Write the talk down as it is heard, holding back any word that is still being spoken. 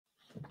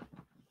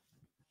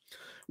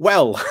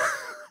Well,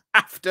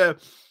 after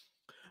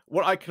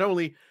what I can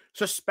only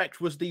suspect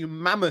was the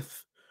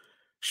mammoth,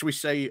 shall we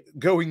say,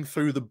 going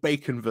through the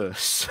bacon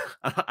verse.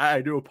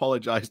 I do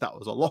apologize, that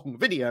was a long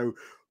video,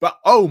 but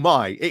oh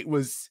my,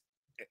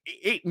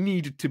 it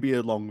needed to be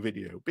a long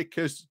video,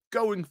 because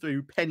going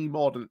through Penny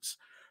Mordaunt's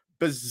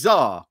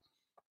bizarre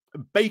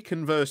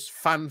bacon verse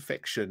fan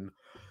fiction,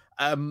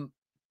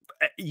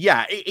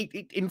 yeah,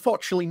 it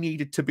unfortunately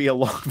needed to be a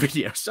long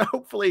video. So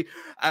hopefully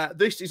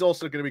this is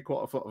also going to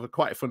be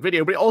quite a fun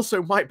video, but it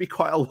also might be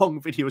quite a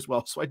long video as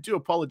well. So I do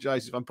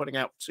apologize if I'm putting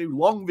out 2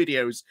 long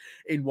videos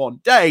in one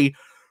day.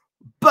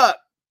 But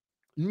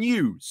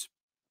news,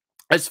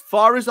 as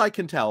far as I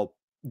can tell,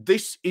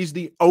 this is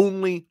the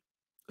only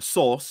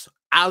source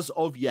as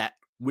of yet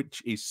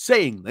which is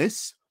saying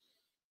this,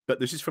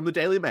 but this is from the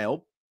Daily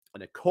Mail,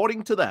 and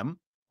according to them,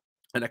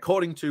 and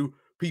according to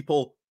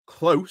people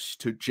close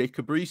to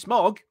Jacob Rees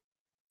Mogg,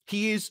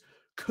 he is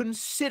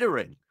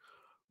considering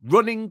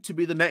running to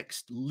be the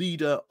next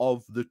leader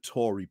of the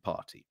Tory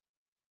party.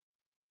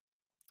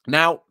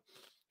 Now,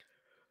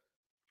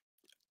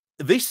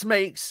 this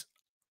makes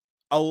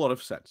a lot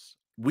of sense.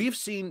 We've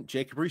seen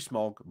Jacob Rees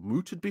Mogg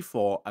mooted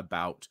before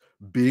about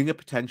being a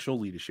potential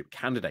leadership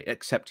candidate,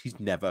 except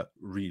he's never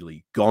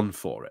really gone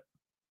for it.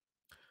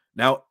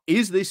 Now,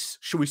 is this,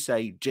 shall we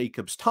say,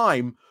 Jacob's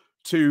time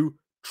to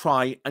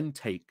try and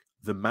take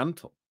the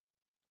mantle?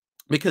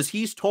 Because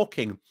he's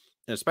talking,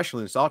 especially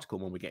in this article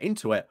when we get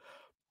into it,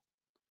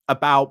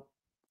 about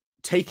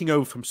taking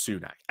over from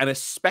Sunak, and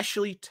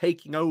especially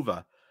taking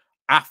over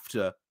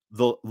after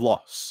the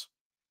loss.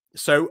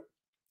 So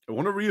I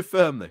want to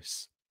reaffirm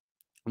this.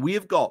 We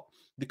have got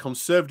the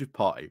Conservative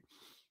Party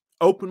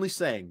openly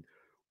saying,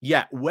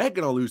 yeah, we're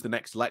going to lose the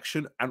next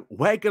election and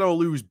we're going to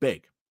lose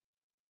big.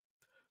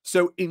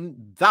 So in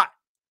that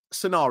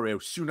scenario,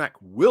 Sunak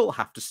will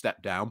have to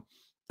step down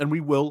and we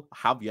will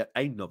have yet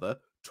another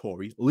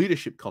Tory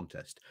leadership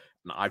contest.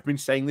 And I've been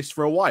saying this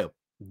for a while.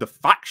 The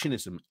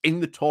factionism in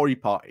the Tory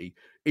party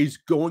is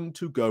going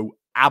to go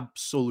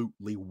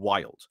absolutely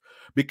wild,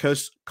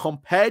 because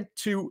compared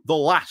to the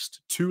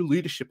last 2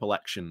 leadership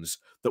elections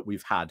that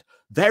we've had,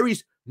 there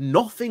is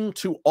nothing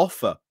to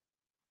offer.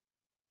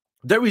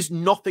 There is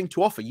nothing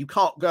to offer. You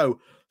can't go,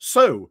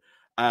 so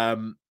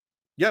Suella,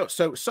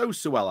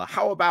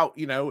 how about,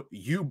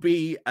 you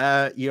be,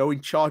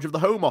 in charge of the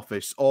Home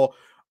Office, or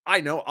I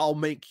know, I'll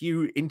make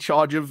you in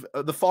charge of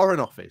the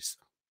Foreign Office.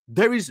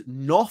 There is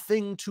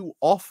nothing to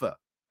offer.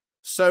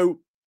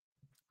 So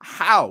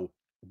how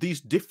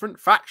these different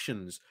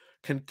factions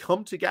can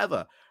come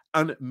together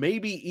and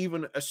maybe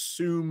even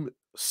assume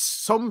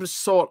some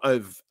sort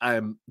of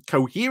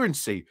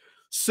coherency,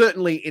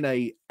 certainly in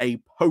a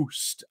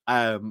post,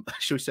 shall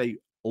we say,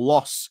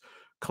 loss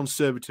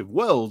Conservative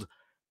world,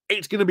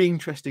 it's going to be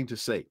interesting to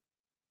see.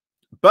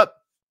 But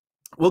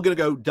we're going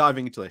to go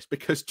diving into this,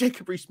 because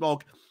Jacob Rees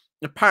Mogg,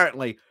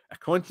 apparently,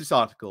 according to this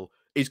article,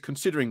 is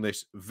considering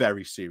this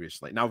very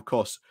seriously. Now, of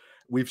course,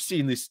 we've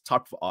seen this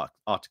type of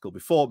article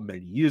before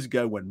many years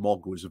ago when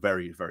Mogg was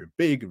very, very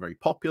big and very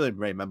popular. And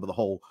remember the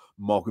whole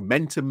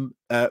Mogmentum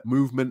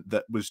movement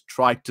that was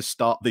tried to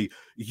start the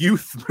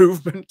youth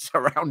movement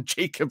around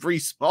Jacob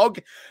Rees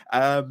Mogg.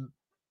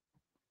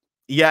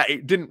 Yeah,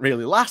 it didn't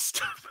really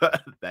last,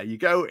 but there you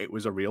go. It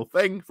was a real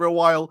thing for a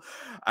while.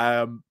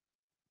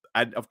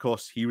 And of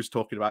course, he was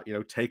talking about,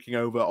 taking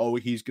over. Oh,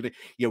 he's going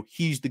to,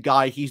 he's the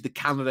guy, he's the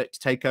candidate to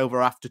take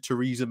over after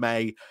Theresa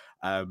May.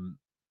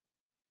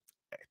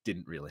 It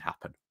didn't really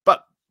happen.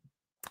 But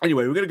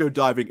anyway, we're going to go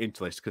diving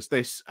into this, because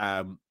this,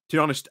 to be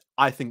honest,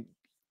 I think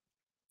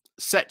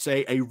sets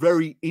a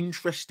very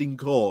interesting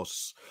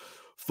course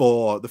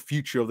for the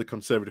future of the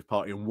Conservative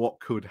Party and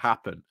what could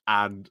happen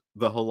and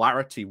the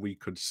hilarity we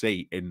could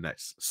see in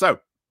this.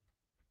 So,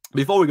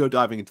 before we go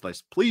diving into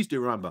this, please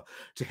do remember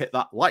to hit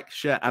that like,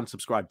 share, and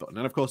subscribe button.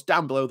 And of course,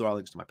 down below, there are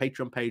links to my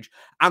Patreon page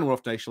and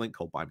one-off donation link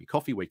called Buy Me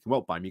Coffee, where you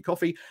can buy me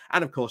coffee.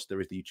 And of course,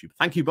 there is the YouTube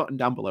thank you button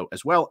down below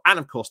as well. And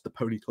of course, the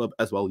Pony Club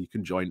as well, you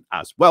can join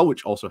as well,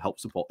 which also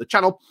helps support the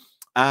channel.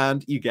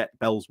 And you get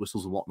bells,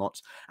 whistles, and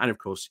whatnot. And of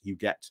course, you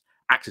get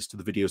access to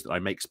the videos that I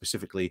make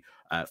specifically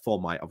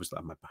for my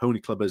Pony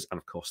Clubbers, and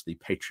of course, the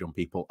Patreon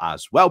people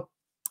as well.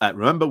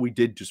 Remember, we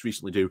did just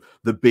recently do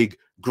the big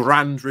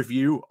grand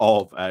review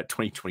of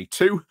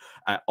 2022.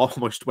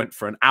 Almost went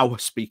for an hour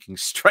speaking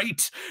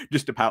straight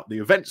just about the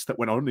events that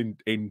went on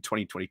in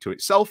 2022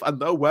 itself, and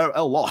there were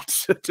a lot,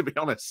 to be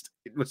honest.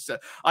 It was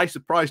I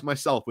surprised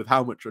myself with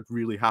how much had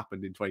really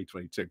happened in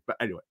 2022. But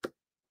anyway,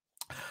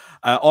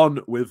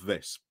 on with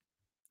this.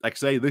 Like I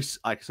say, this,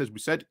 as we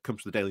said,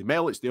 comes from the Daily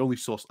Mail. It's the only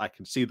source I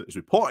can see that is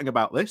reporting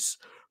about this.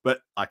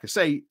 But like I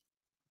say,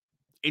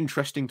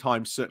 interesting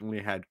times certainly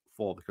ahead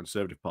for the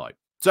Conservative Party.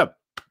 So,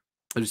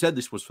 as we said,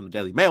 this was from the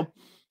Daily Mail.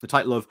 The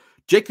title of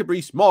Jacob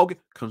Rees Mogg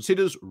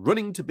considers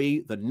running to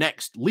be the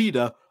next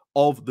leader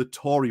of the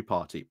Tory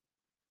party.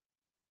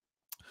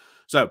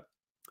 So,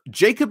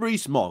 Jacob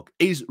Rees Mogg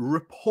is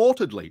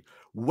reportedly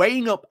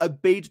weighing up a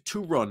bid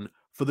to run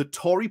for the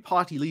Tory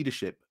party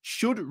leadership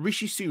should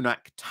Rishi Sunak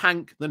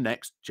tank the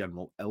next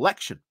general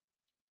election.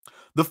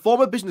 The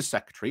former business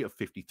secretary of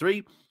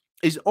 53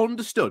 is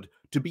understood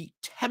to be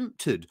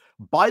tempted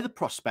by the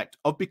prospect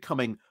of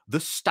becoming the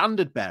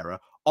standard bearer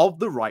of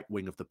the right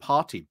wing of the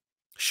party,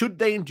 should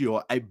they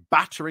endure a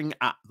battering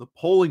at the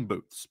polling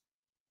booths.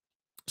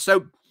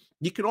 So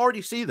you can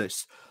already see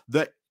this,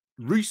 that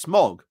Rees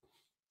Mogg,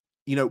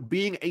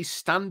 being a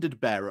standard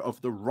bearer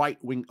of the right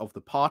wing of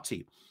the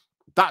party,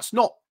 that's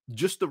not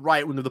just the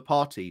right wing of the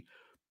party.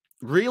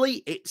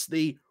 Really, it's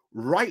the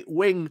right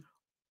wing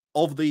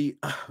of the,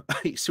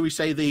 so we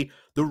say the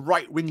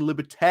right wing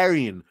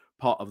libertarian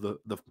part of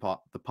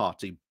the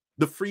party,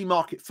 the free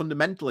market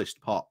fundamentalist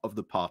part of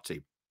the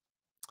party.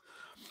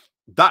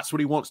 That's what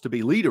he wants to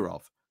be leader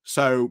of.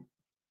 So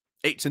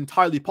it's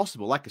entirely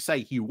possible. Like I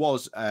say, he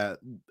was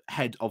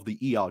head of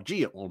the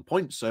ERG at one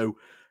point, so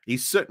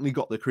he's certainly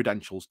got the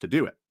credentials to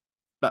do it.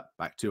 But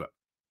back to it.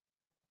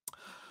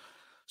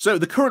 So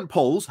the current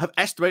polls have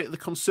estimated the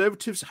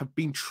Conservatives have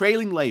been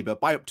trailing Labour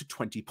by up to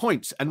 20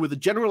 points, and with the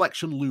general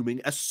election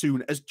looming as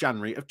soon as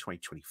January of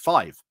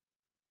 2025.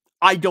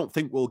 I don't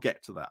think we'll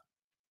get to that.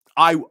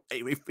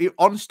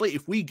 Honestly,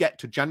 if we get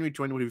to January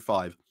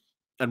 2025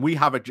 and we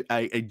have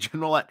a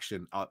general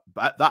election at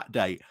that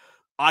date,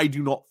 I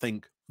do not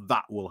think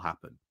that will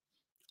happen.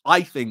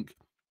 I think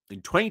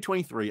in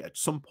 2023, at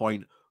some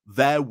point,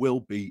 there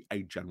will be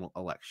a general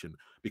election,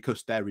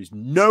 because there is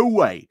no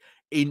way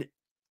in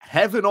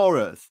heaven or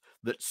earth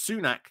that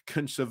Sunak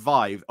can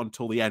survive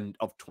until the end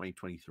of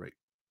 2023.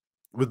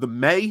 With the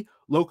May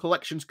local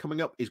elections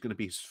coming up, is going to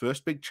be his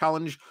first big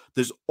challenge.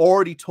 There's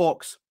already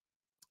talks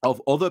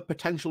of other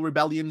potential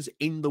rebellions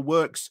in the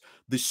works.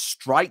 The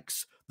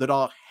strikes that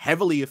are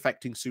heavily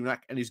affecting Sunak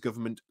and his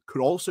government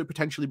could also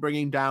potentially bring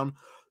him down.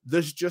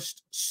 There's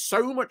just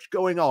so much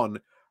going on.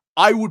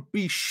 I would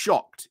be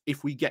shocked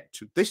if we get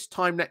to this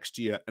time next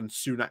year and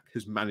Sunak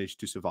has managed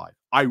to survive.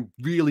 I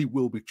really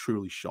will be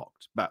truly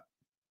shocked. But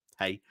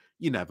hey,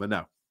 you never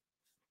know.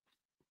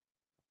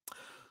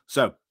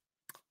 So,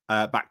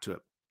 back to it.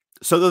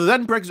 So the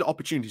then Brexit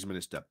Opportunities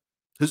Minister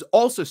has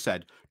also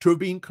said to have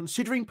been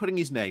considering putting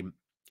his name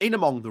in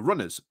among the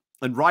runners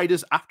and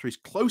riders after his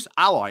close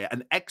ally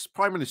and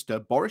ex-Prime Minister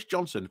Boris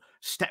Johnson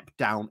stepped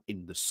down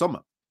in the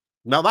summer.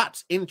 Now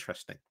that's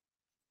interesting.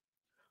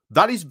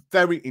 That is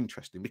very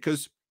interesting,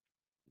 because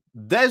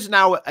there's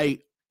now a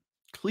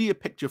clear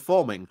picture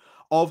forming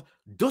of,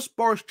 does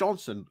Boris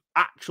Johnson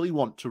actually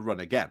want to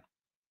run again?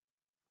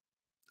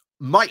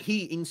 Might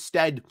he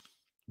instead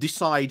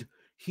decide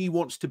he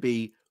wants to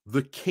be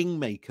the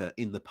kingmaker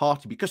in the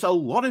party? Because a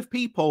lot of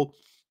people,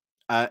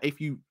 if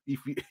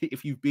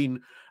you've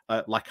been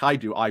like I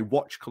do, I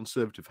watch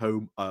Conservative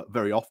Home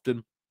very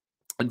often,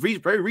 and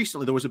very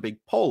recently there was a big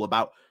poll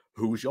about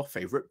who was your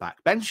favorite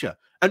backbencher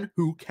and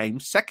who came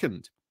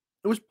second.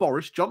 It was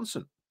Boris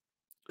Johnson.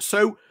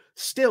 So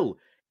still,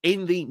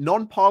 in the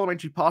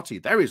non-parliamentary party,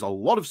 there is a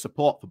lot of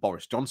support for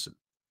Boris Johnson.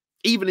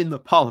 Even in the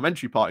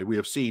parliamentary party, we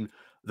have seen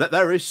that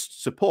there is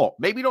support.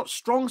 Maybe not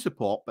strong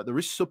support, but there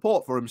is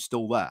support for him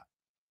still there.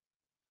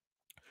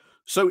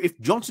 So if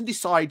Johnson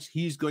decides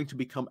he's going to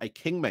become a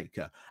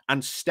kingmaker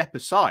and step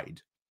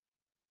aside,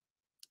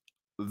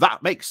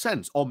 that makes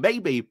sense. Or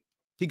maybe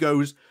he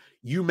goes,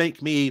 you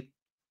make me,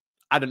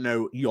 I don't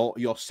know,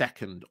 your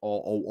second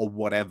or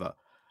whatever.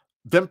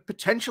 Then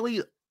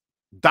potentially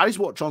that is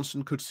what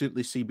Johnson could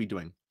certainly see be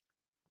doing.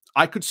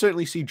 I could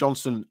certainly see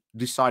Johnson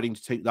deciding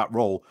to take that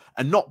role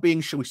and not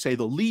being, shall we say,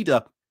 the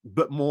leader,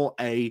 but more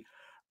a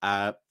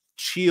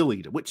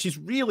cheerleader, which is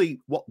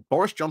really what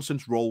Boris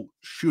Johnson's role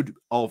should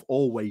have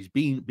always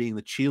been, being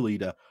the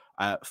cheerleader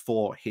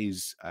for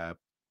his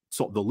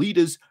sort of the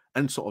leaders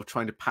and sort of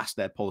trying to pass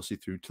their policy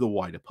through to the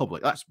wider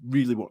public. That's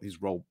really what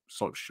his role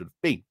sort of should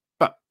have been.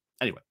 But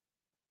anyway,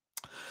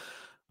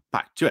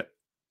 back to it.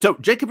 So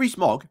Jacob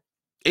Rees-Mogg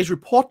is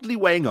reportedly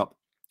weighing up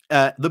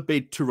the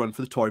bid to run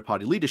for the Tory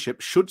party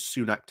leadership should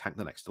Sunak tank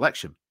the next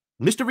election.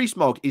 Mr.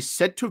 Rees-Mogg is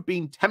said to have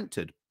been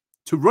tempted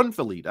to run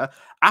for leader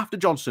after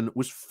Johnson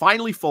was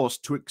finally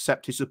forced to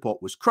accept his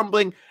support was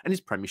crumbling and his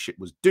premiership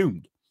was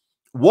doomed.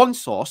 One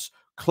source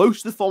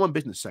close to the former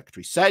business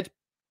secretary said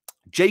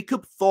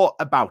Jacob thought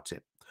about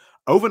it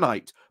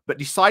overnight, but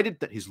decided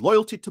that his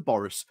loyalty to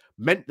Boris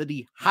meant that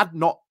he had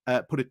not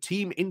put a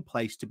team in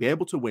place to be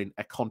able to win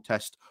a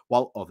contest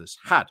while others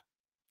had.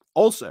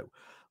 Also,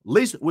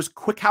 Liz was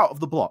quick out of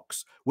the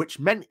blocks, which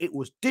meant it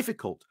was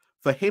difficult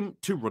for him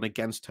to run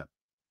against her,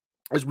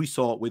 as we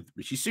saw with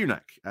Rishi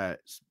Sunak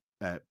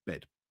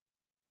bid.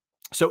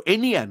 So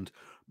in the end,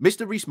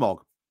 Mr.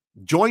 Rees-Mogg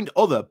joined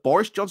other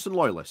Boris Johnson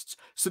loyalists,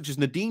 such as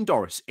Nadine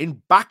Dorries,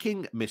 in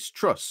backing Miss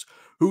Truss,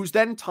 whose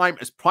then time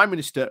as Prime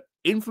Minister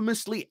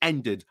infamously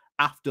ended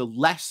after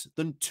less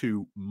than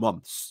 2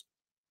 months.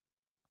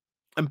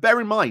 And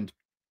bear in mind,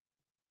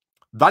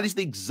 that is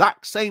the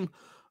exact same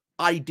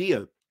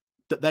idea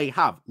that they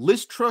have.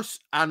 Liz Truss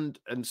and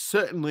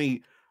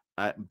certainly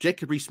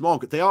Jacob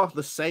Rees-Mogg, they are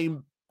the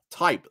same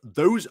type.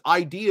 Those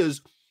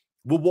ideas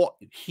were what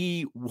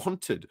he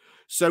wanted.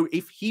 So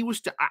if he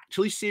was to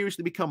actually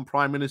seriously become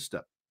Prime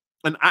Minister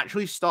and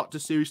actually start to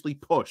seriously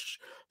push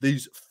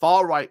these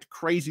far-right,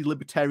 crazy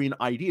libertarian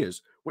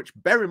ideas, which,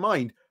 bear in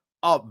mind,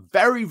 are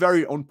very,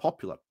 very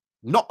unpopular,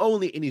 not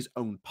only in his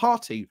own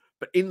party,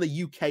 but in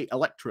the UK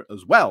electorate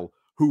as well,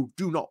 who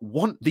do not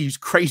want these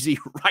crazy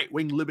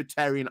right-wing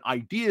libertarian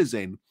ideas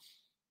in.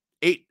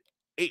 It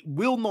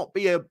will not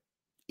be a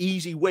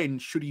easy win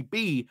should he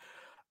be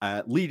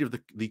leader of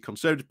the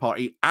Conservative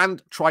Party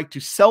and try to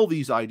sell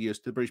these ideas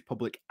to the British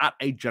public at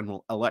a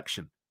general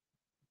election.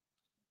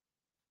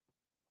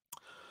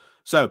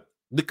 So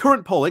the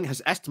current polling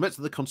has estimates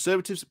that the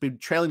Conservatives have been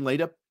trailing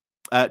Labour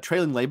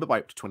by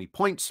up to 20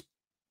 points.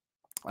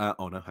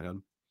 Oh no, hang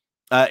on.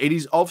 It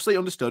is obviously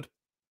understood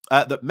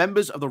that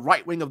members of the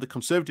right wing of the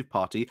Conservative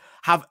Party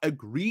have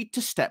agreed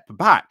to step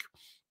back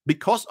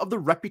because of the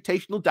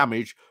reputational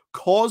damage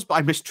caused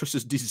by Miss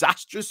Truss's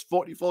disastrous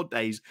 44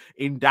 days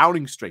in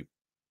Downing Street.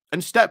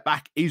 And step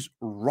back is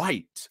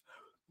right,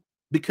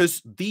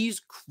 because these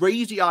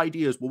crazy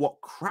ideas were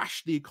what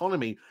crashed the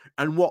economy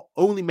and what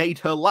only made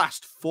her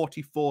last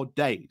 44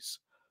 days.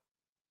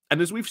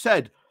 And as we've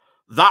said,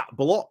 that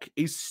block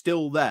is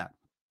still there.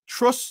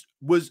 Truss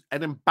was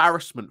an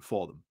embarrassment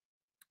for them,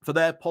 for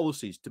their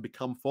policies to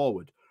become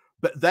forward.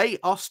 But they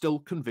are still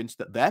convinced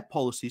that their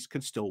policies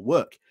can still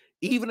work.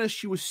 Even as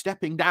she was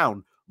stepping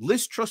down,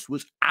 Liz Truss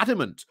was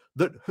adamant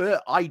that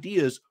her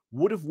ideas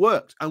would have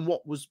worked and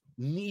what was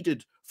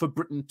needed for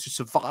Britain to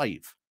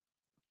survive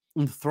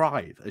and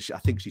thrive, as I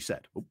think she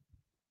said.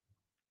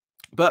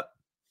 But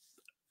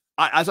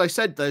as I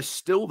said, they're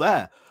still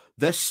there.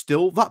 There's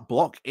still that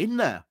block in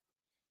there.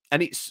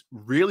 And it's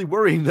really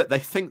worrying that they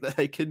think that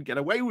they can get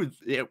away with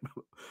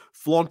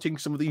flaunting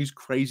some of these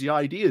crazy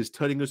ideas,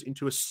 turning us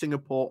into a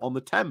Singapore on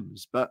the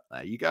Thames. But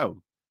there you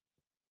go.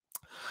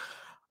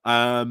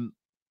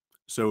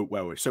 So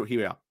here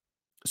we are.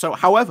 So,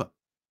 however,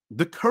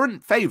 the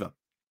current favorite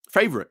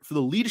for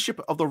the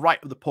leadership of the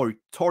right of the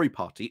Tory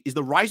party is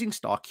the rising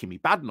star Kimi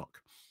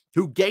Badenoch,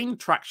 who gained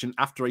traction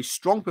after a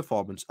strong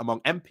performance among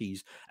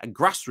MPs and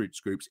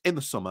grassroots groups in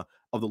the summer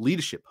of the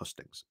leadership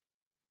hustings.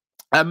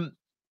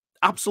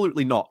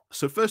 Absolutely not.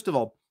 So first of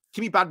all,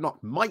 Kimi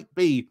Badenoch might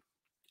be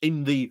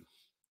in the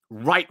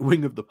right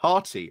wing of the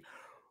party,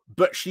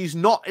 but she's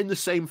not in the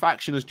same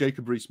faction as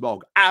Jacob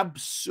Rees-Mogg.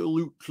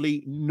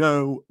 Absolutely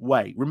no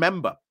way.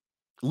 Remember,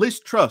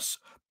 Liz Truss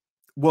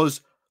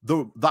was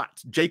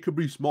that Jacob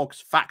Rees-Mogg's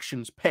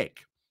faction's pick.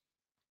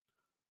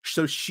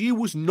 So she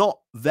was not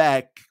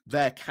their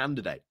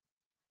candidate.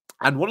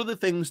 And one of the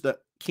things that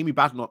Kimi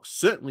Badenoch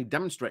certainly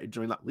demonstrated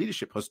during that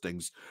leadership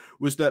hustings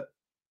was that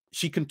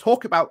she can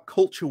talk about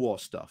culture war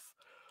stuff,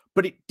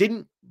 but it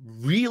didn't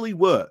really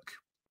work.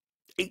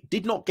 It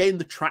did not gain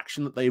the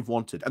traction that they've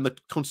wanted. And the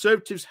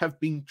Conservatives have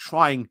been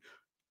trying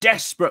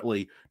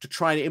desperately to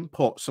try and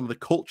import some of the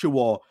culture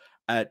war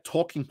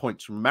talking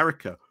points from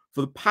America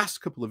for the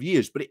past couple of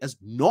years, but it has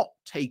not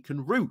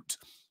taken root.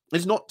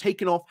 It's not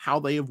taken off how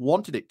they have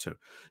wanted it to.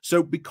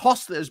 So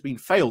because that has been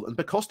failed, and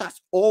because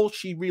that's all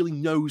she really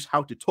knows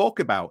how to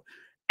talk about,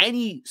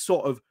 any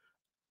sort of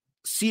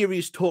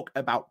serious talk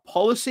about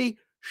policy,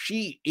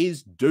 she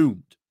is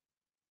doomed.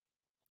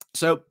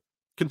 So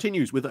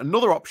continues with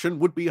another option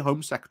would be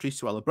Home Secretary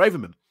Suella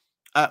Braverman,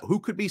 who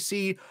could be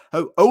seen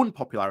her own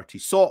popularity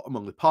soar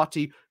among the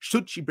party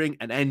should she bring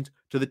an end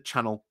to the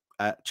Channel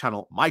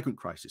migrant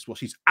crisis. Well,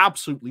 she's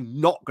absolutely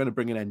not going to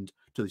bring an end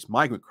to this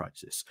migrant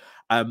crisis.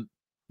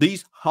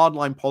 These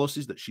hardline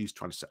policies that she's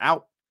trying to set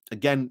out,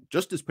 again,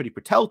 just as Priti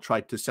Patel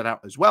tried to set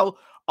out as well,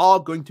 are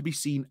going to be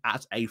seen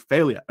as a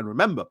failure. And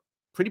remember,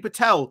 Priti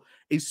Patel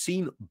is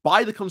seen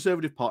by the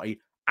Conservative Party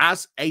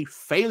as a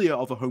failure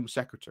of a Home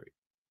Secretary.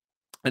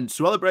 And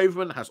Suella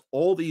Braverman has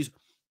all these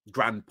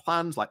grand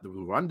plans, like the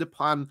Rwanda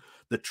plan.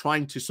 They're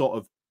trying to sort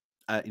of,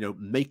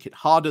 make it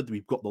harder.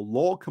 We've got the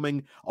law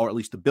coming, or at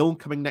least the bill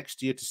coming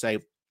next year to say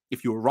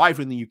if you arrive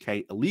in the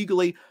UK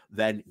illegally,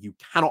 then you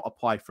cannot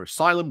apply for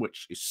asylum,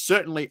 which is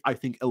certainly, I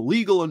think,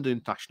 illegal under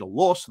international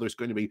law. So there's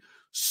going to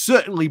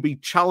certainly be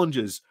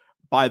challenges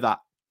by that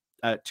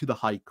to the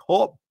High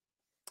Court.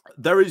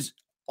 There is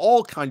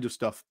all kinds of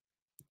stuff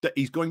that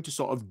is going to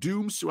sort of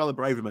doom Suella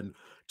Braverman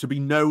to be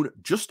known,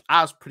 just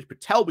as Priti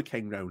Patel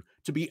became known,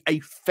 to be a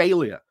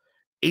failure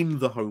in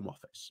the Home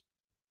Office.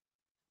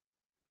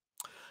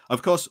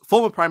 Of course,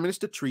 former Prime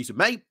Minister Theresa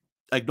May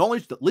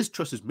acknowledged that Liz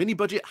Truss's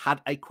mini-budget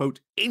had a, quote,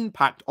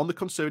 impact on the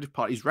Conservative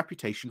Party's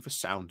reputation for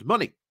sound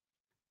money.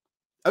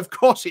 Of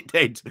course it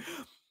did.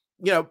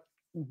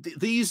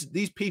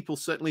 These people,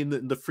 certainly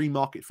in the free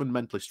market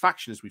fundamentalist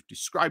faction, as we've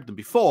described them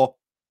before,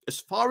 as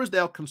far as they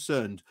are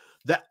concerned,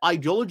 their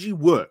ideology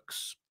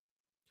works.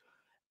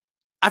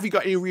 Have you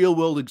got any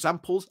real-world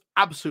examples?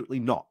 Absolutely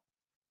not.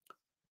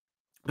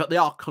 But they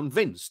are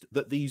convinced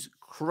that these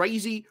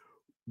crazy,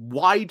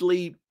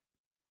 widely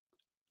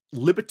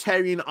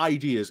libertarian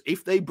ideas,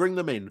 if they bring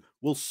them in,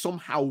 will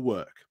somehow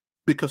work,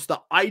 because the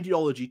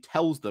ideology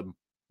tells them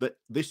that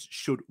this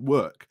should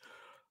work.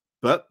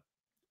 But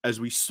as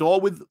we saw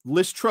with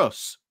Liz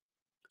Truss,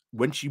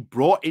 when she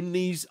brought in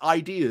these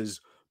ideas,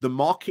 the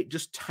market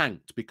just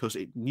tanked because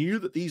it knew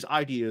that these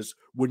ideas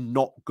were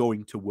not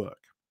going to work.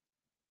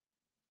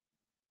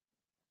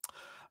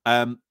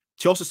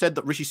 She also said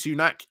that Rishi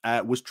Sunak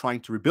was trying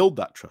to rebuild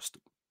that trust.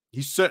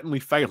 He's certainly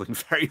failing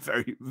very,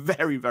 very,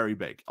 very, very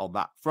big on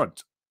that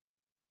front.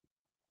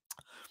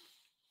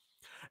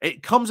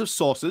 It comes of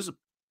sources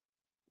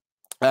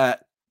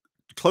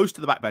close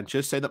to the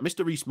backbenchers say that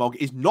Mr. Rees Mogg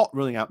is not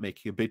ruling out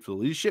making a bid for the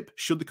leadership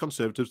should the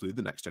Conservatives lose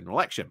the next general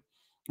election.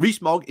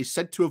 Rees Mogg is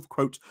said to have,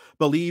 quote,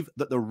 believe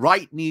that the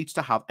right needs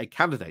to have a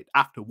candidate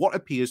after what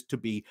appears to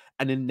be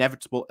an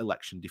inevitable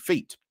election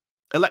defeat.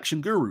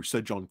 Election guru Sir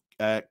John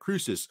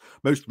Cruise's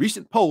most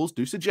recent polls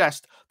do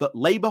suggest that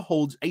Labour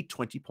holds a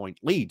 20-point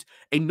lead,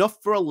 enough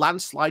for a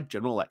landslide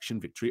general election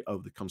victory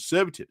over the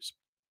Conservatives.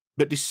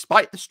 But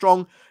despite the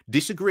strong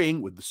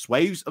disagreeing with the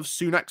sways of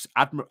Sunak's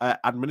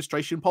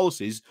administration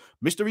policies,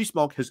 Mr. Rees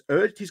Mogg has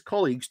urged his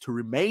colleagues to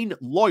remain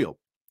loyal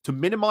to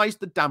minimise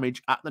the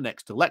damage at the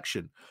next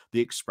election,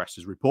 the Express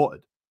has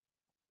reported.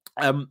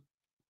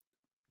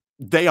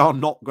 They are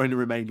not going to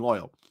remain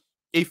loyal.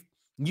 If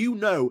you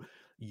know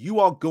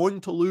you are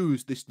going to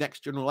lose this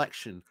next general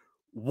election,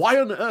 why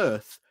on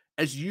earth,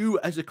 as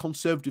a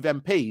Conservative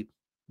MP,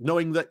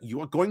 knowing that you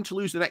are going to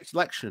lose the next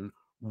election,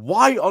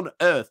 why on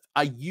earth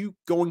are you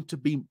going to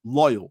be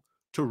loyal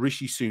to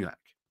Rishi Sunak?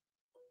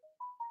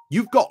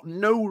 You've got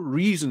no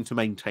reason to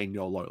maintain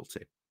your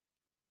loyalty.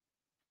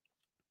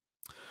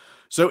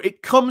 So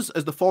it comes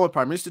as the former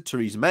Prime Minister,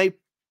 Theresa May,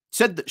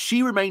 said that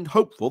she remained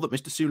hopeful that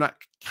Mr. Sunak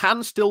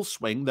can still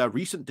swing their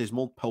recent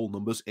dismal poll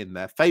numbers in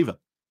their favour.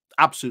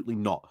 Absolutely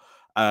not.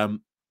 The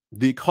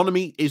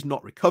economy is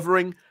not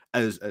recovering,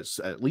 as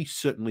at least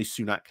certainly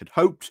Sunak had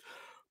hoped.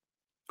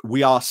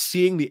 We are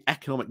seeing the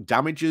economic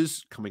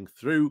damages coming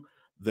through.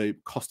 The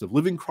cost of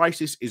living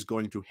crisis is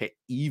going to hit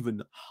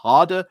even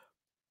harder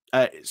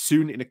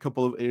soon in a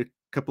couple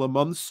of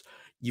months.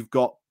 You've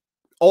got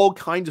all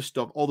kinds of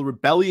stuff, all the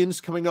rebellions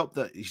coming up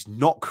that is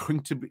not going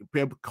to be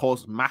able to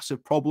cause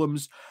massive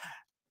problems.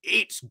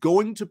 It's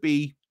going to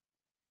be,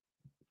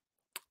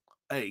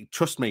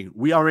 trust me,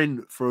 we are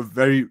in for a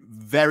very,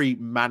 very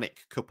manic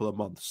couple of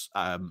months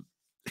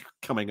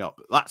coming up.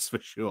 That's for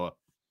sure.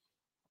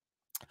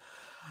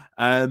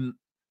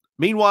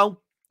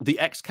 Meanwhile, the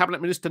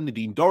ex-cabinet minister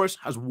Nadine Dorries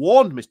has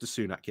warned Mr.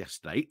 Sunak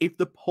yesterday if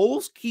the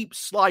polls keep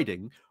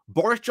sliding,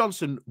 Boris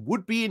Johnson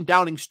would be in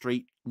Downing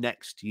Street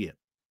next year.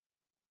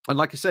 And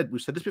like I said,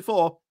 we've said this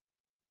before,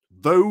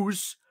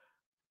 those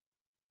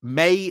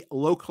May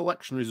local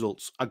election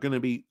results are going to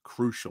be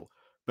crucial.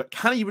 But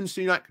can even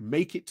Sunak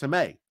make it to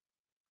May?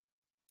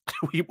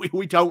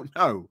 we don't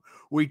know.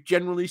 We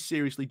generally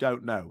seriously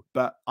don't know.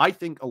 But I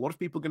think a lot of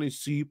people are going to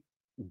see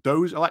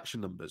those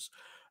election numbers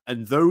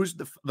and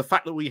the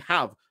fact that we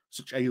have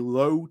such a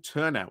low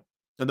turnout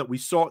and that we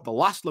saw at the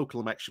last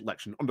local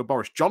election under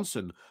Boris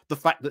Johnson, the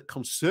fact that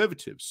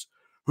Conservatives,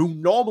 who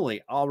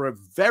normally are a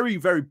very,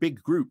 very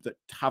big group that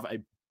have a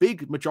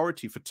big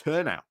majority for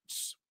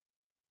turnouts,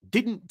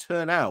 didn't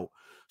turn out.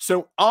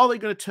 So are they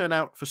going to turn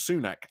out for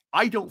Sunak?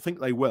 I don't think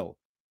they will.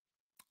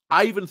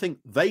 I even think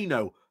they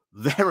know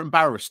they're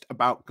embarrassed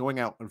about going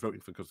out and voting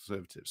for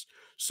Conservatives.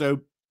 So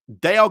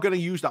they are going to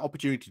use that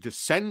opportunity to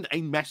send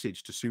a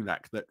message to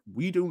Sunak that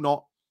we do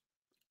not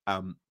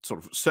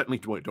certainly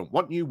don't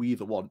want you. We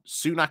either want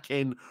Sunak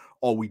in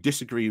or we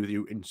disagree with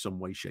you in some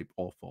way, shape,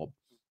 or form.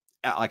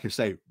 Like I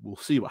say, we'll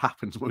see what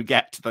happens when we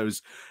get to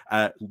those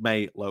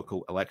May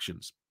local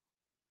elections.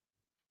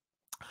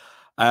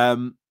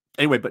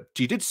 Anyway, but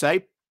she did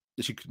say,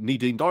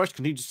 Nadine Dorries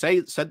continued to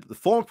say, said that the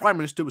former Prime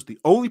Minister was the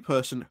only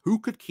person who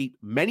could keep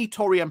many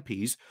Tory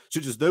MPs,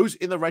 such as those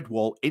in the Red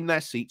Wall, in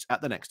their seats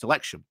at the next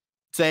election,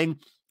 saying,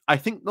 I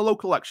think the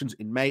local elections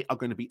in May are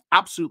going to be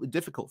absolutely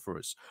difficult for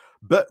us,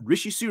 but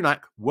Rishi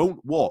Sunak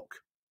won't walk.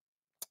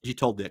 She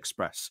told the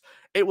Express.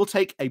 It will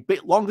take a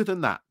bit longer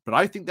than that, but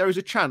I think there is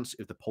a chance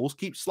if the polls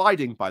keep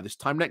sliding by this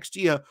time next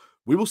year,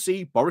 we will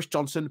see Boris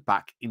Johnson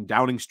back in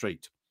Downing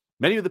Street.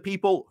 Many of the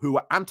people who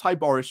are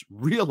anti-Boris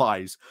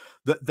realise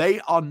that they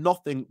are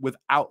nothing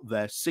without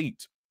their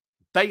seat.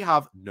 They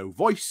have no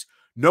voice.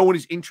 No one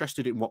is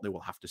interested in what they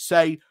will have to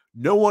say.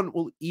 No one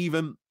will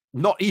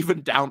not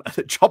even down at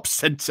the job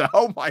centre.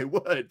 Oh, my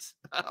word.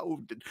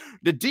 Oh,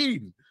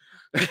 Nadine.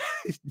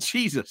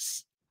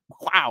 Jesus.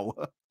 Wow.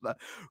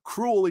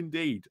 Cruel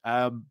indeed.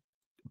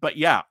 But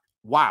yeah,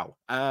 wow.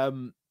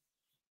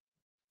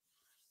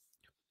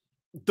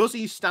 Does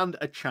he stand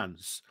a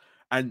chance?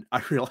 And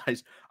I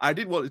realized I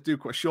did want to do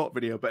quite a short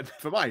video, but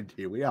never mind.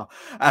 Here we are.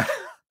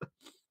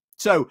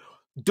 So,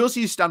 does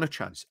he stand a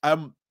chance?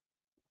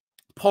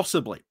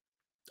 Possibly.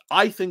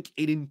 I think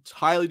it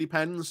entirely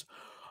depends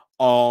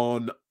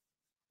on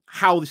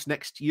how this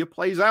next year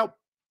plays out.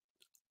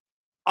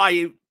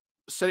 I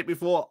said it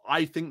before,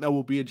 I think there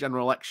will be a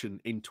general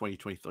election in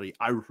 2023.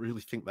 I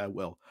really think there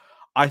will.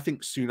 I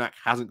think Sunak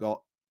hasn't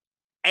got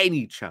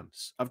any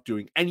chance of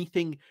doing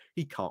anything.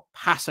 He can't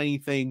pass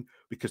anything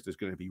because there's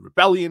going to be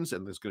rebellions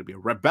and there's going to be a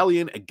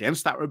rebellion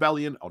against that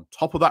rebellion. On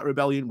top of that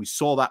rebellion, we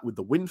saw that with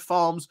the wind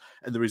farms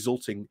and the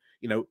resulting,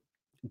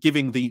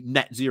 giving the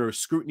net zero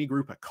scrutiny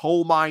group a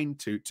coal mine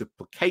to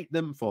placate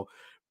them for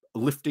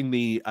lifting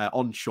the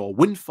onshore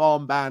wind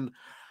farm ban.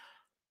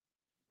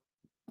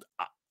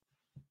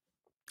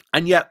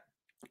 And yet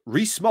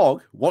Rees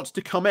Mogg wants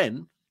to come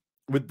in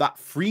with that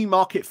free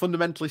market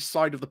fundamentalist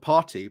side of the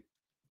party,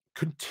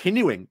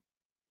 continuing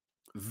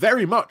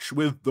very much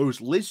with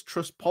those Liz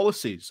Truss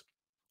policies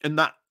and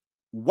that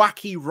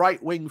wacky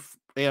right-wing,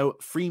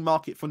 free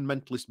market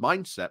fundamentalist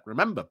mindset.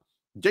 Remember,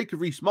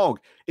 Jacob Rees-Mogg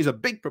is a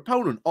big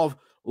proponent of,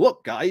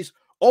 look, guys,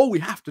 all we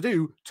have to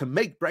do to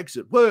make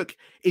Brexit work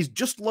is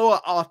just lower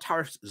our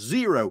tariffs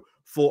zero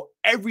for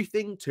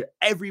everything to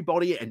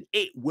everybody, and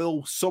it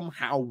will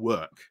somehow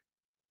work.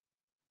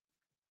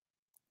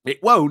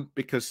 It won't,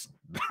 because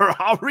there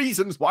are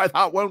reasons why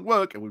that won't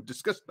work, and we've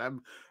discussed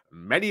them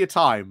many a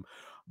time.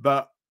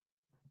 But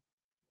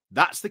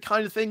that's the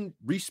kind of thing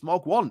Rees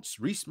Mogg wants.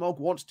 Rees Mogg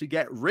wants to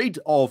get rid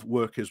of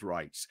workers'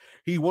 rights.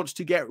 He wants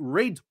to get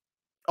rid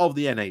of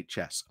the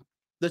NHS.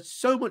 There's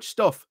so much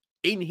stuff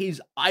in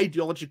his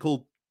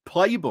ideological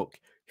playbook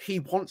he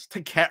wants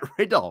to get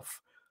rid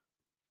of.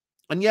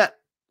 And yet,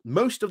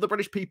 most of the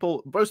British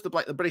people, most of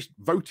the British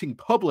voting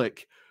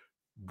public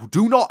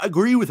do not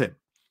agree with him.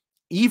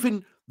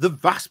 Even the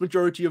vast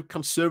majority of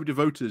Conservative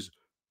voters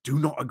do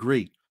not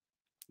agree.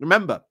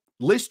 Remember,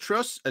 Liz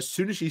Truss, as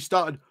soon as she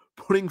started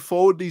putting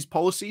forward these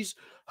policies,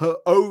 her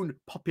own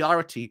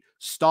popularity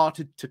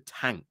started to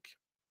tank.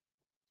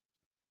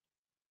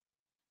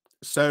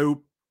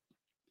 So,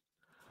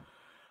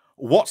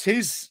 what's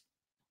his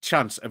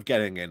chance of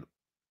getting in?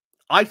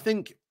 I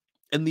think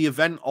in the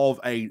event of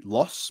a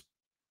loss,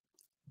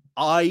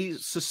 I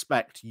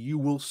suspect you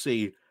will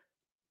see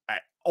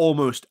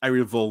almost a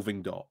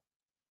revolving door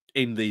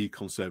in the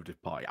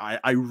Conservative Party.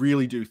 I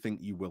really do think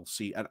you will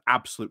see an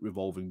absolute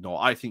revolving door.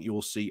 I think you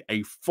will see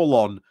a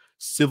full-on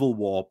civil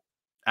war,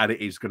 and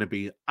it is going to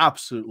be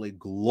absolutely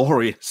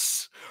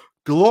glorious,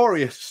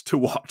 glorious to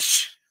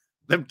watch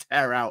them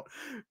tear out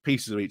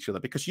pieces of each other,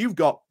 because you've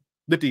got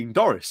Nadine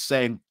Dorries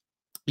saying,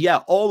 yeah,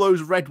 all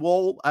those red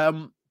wall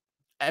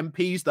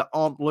MPs that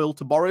aren't loyal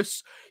to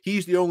Boris,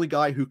 he's the only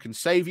guy who can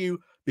save you,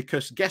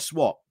 because guess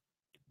what?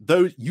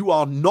 Those, you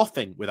are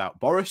nothing without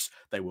Boris.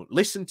 They won't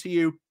listen to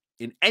you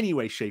in any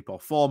way, shape, or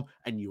form,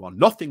 and you are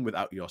nothing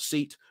without your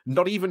seat,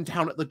 not even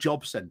down at the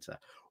job centre.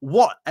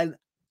 What? And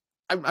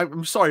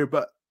I'm sorry,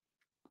 but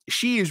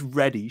she is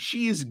ready.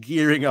 She is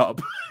gearing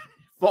up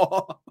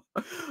for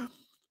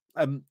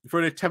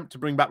an attempt to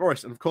bring back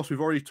Boris. And of course, we've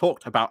already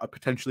talked about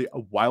potentially a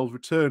wild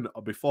return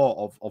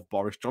before of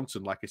Boris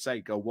Johnson. Like I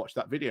say, go watch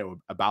that video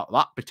about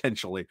that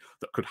potentially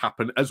that could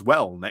happen as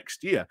well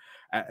next year.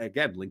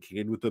 Again, linking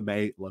in with the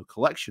May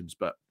local elections.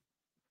 But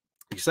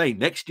like I say,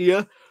 next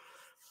year,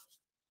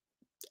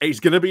 it's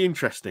going to be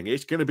interesting.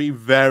 It's going to be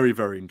very,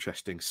 very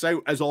interesting.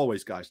 So, as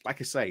always, guys, like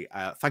I say,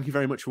 thank you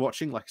very much for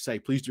watching. Like I say,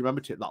 please do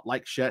remember to hit that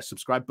like, share,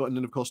 subscribe button.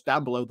 And, of course,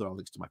 down below, there are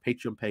links to my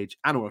Patreon page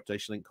and a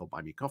rotation link called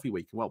Buy Me Coffee, where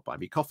you can, well, buy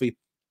me coffee.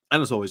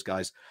 And, as always,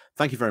 guys,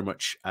 thank you very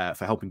much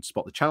for helping to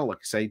support the channel. Like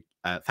I say,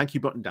 thank you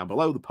button down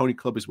below, the Pony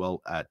Club as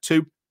well,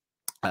 too.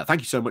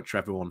 Thank you so much to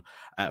everyone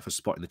for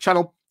supporting the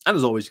channel. And,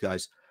 as always,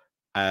 guys,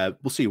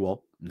 we'll see you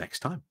all next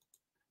time.